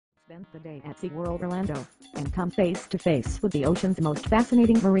Spend the day at SeaWorld Orlando and come face to face with the ocean's most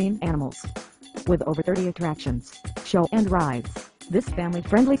fascinating marine animals. With over 30 attractions, show and rides, this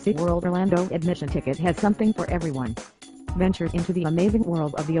family-friendly SeaWorld Orlando admission ticket has something for everyone. Venture into the amazing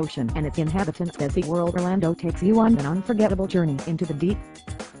world of the ocean and its inhabitants as SeaWorld Orlando takes you on an unforgettable journey into the deep.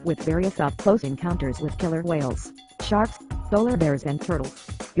 With various up-close encounters with killer whales, sharks, polar bears and turtles,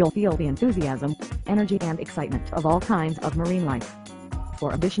 you'll feel the enthusiasm, energy and excitement of all kinds of marine life.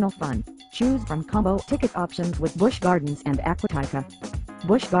 For additional fun, choose from combo ticket options with Busch Gardens and Aquatica.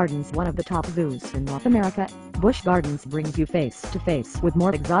 Busch Gardens, one of the top zoos in North America, Busch Gardens brings you face to face with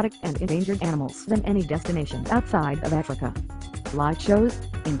more exotic and endangered animals than any destination outside of Africa. Live shows,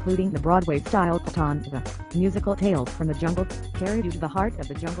 including the Broadway-style Patanga musical Tales from the Jungle, carry you to the heart of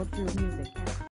the jungle through music.